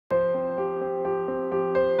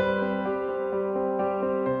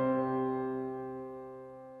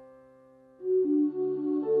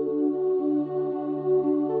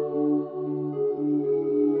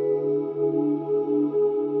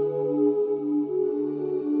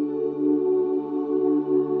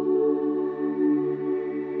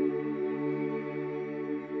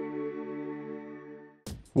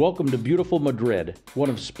Welcome to beautiful Madrid, one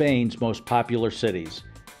of Spain's most popular cities.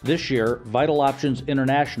 This year, Vital Options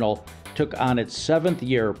International took on its 7th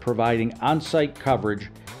year providing on-site coverage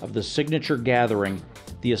of the signature gathering,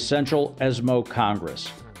 the Essential ESMO Congress.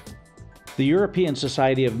 The European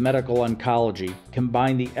Society of Medical Oncology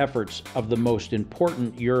combined the efforts of the most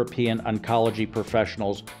important European oncology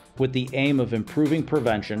professionals with the aim of improving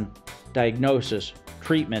prevention, diagnosis,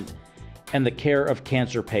 treatment, and the care of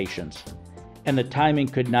cancer patients. And the timing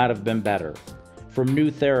could not have been better. From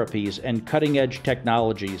new therapies and cutting-edge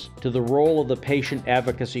technologies to the role of the patient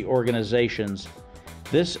advocacy organizations,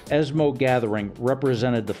 this ESMO gathering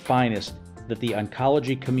represented the finest that the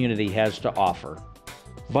oncology community has to offer.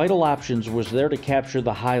 Vital Options was there to capture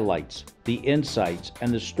the highlights, the insights,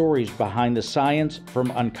 and the stories behind the science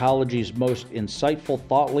from oncology's most insightful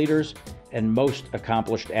thought leaders and most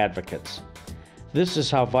accomplished advocates. This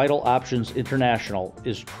is how Vital Options International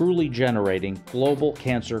is truly generating global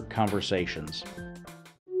cancer conversations.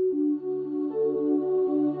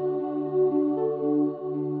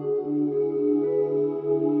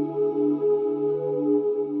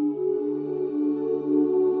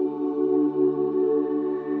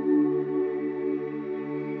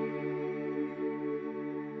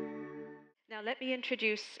 Now let me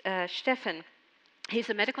introduce Stefan. He's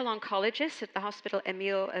a medical oncologist at the Hospital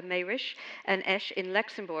Emil Mayrisch and Esch in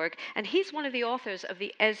Luxembourg, and he's one of the authors of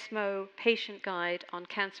the ESMO Patient Guide on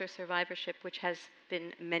Cancer Survivorship, which has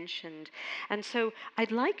been mentioned. And so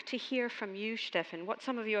I'd like to hear from you, Stefan, what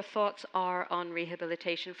some of your thoughts are on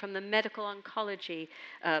rehabilitation from the medical oncology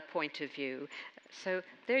point of view. So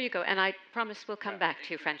there you go, and I promise we'll come back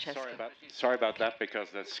to you, Francesco. Sorry about that, because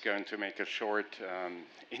that's going to make a short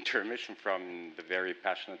intermission from the very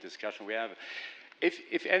passionate discussion we have.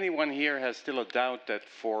 If anyone here has still a doubt that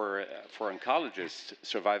for oncologists,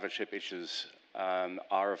 survivorship issues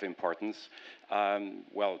are of importance,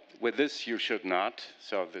 well, with this you should not.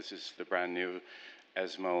 So this is the brand new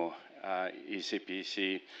ESMO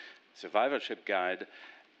ECPC Survivorship Guide.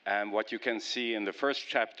 And what you can see in the first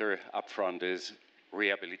chapter up front is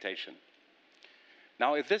rehabilitation.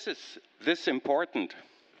 Now, if this is this important,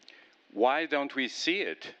 why don't we see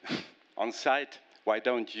it on site? Why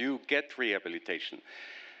don't you get rehabilitation?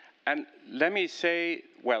 And let me say,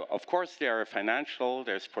 well, of course there are financial,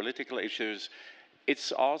 there's political issues.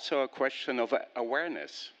 It's also a question of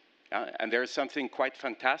awareness. And there's something quite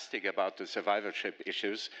fantastic about the survivorship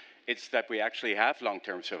issues. It's that we actually have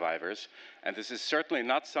long-term survivors. And this is certainly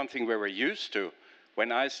not something we were used to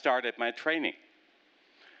when I started my training.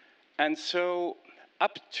 And so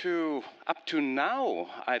up to now,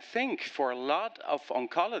 I think for a lot of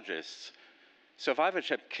oncologists,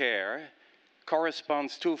 survivorship care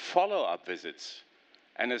corresponds to follow-up visits.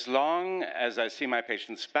 And as long as I see my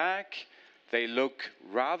patients back, they look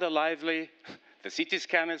rather lively, the CT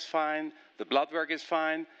scan is fine, the blood work is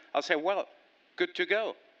fine, I'll say, well, good to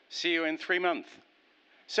go. See you in 3 months.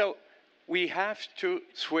 So we have to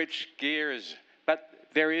switch gears, but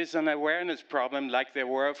there is an awareness problem like there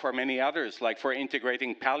were for many others, like for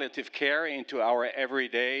integrating palliative care into our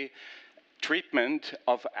everyday treatment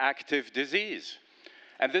of active disease.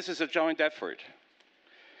 And this is a joint effort.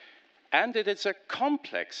 And it is a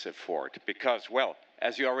complex effort because, well,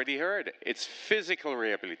 as you already heard, it's physical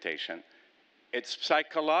rehabilitation, it's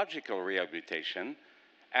psychological rehabilitation,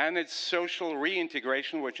 and it's social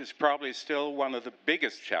reintegration, which is probably still one of the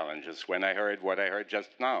biggest challenges when I heard what I heard just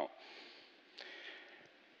now.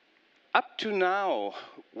 Up to now,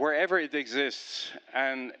 wherever it exists,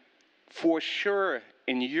 and for sure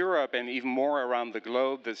in Europe and even more around the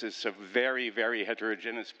globe, this is a very, very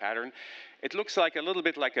heterogeneous pattern. It looks like a little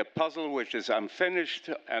bit like a puzzle which is unfinished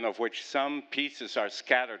and of which some pieces are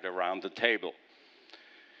scattered around the table.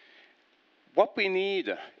 What we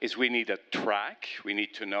need is we need a track. We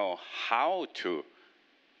need to know how to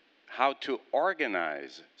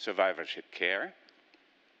organize survivorship care.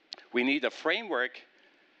 We need a framework.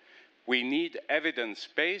 We need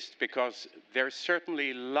evidence-based because there's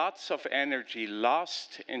certainly lots of energy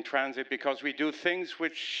lost in transit because we do things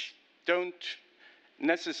which don't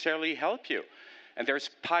necessarily help you. And there's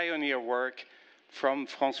pioneer work from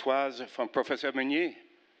Françoise, from Professor Meunier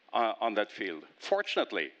on that field,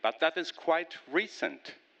 fortunately, but that is quite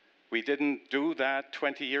recent. We didn't do that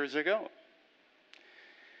 20 years ago.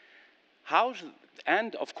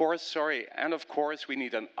 And of course, we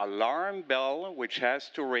need an alarm bell which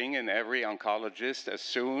has to ring in every oncologist as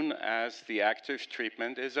soon as the active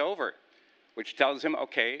treatment is over, which tells him,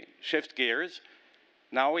 okay, shift gears.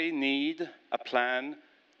 Now we need a plan,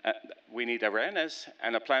 we need awareness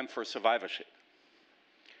and a plan for survivorship.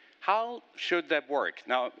 How should that work?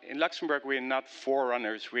 Now, in Luxembourg, we're not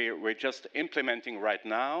forerunners. We're just implementing right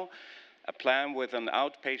now a plan with an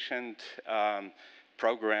outpatient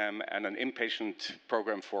program and an inpatient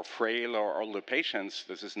program for frail or older patients.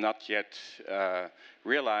 This is not yet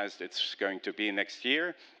realized. It's going to be next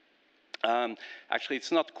year. Actually,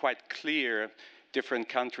 it's not quite clear. Different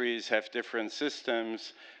countries have different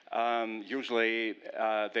systems. Usually,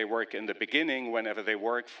 they work in the beginning, whenever they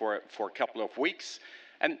work for a couple of weeks.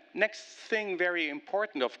 And next thing, very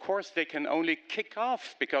important, of course, they can only kick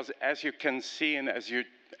off, because as you can see and as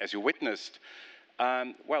you witnessed,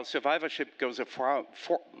 well, survivorship goes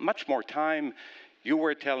for much more time. You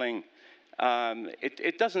were telling,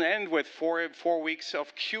 it doesn't end with four weeks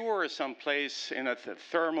of cure someplace in a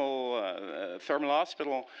thermal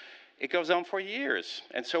hospital. It goes on for years.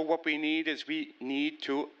 And so what we need is we need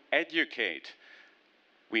to educate.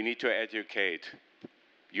 We need to educate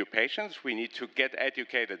you patients. We need to get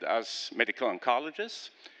educated as medical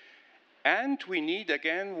oncologists. And we need,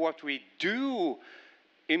 again, what we do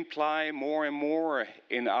imply more and more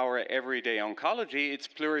in our everyday oncology, it's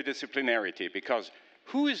pluridisciplinarity, because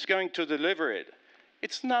who is going to deliver it?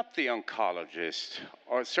 It's not the oncologist,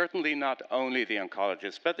 or certainly not only the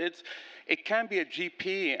oncologist, but it can be a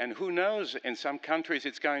GP, and who knows, in some countries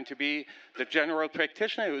it's going to be the general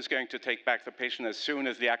practitioner who's going to take back the patient as soon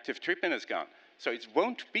as the active treatment is gone. So it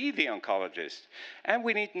won't be the oncologist. And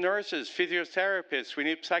we need nurses, physiotherapists, we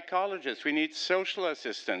need psychologists, we need social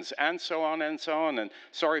assistants, and so on and so on. And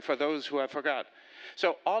sorry for those who I forgot.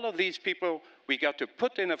 So all of these people, we got to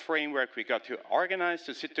put in a framework, we got to organize,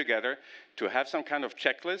 to sit together, to have some kind of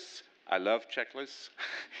checklists. I love checklists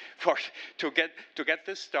to get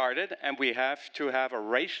this started, and we have to have a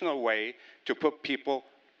rational way to put people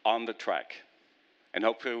on the track. And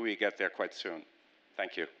hopefully we get there quite soon.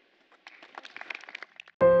 Thank you.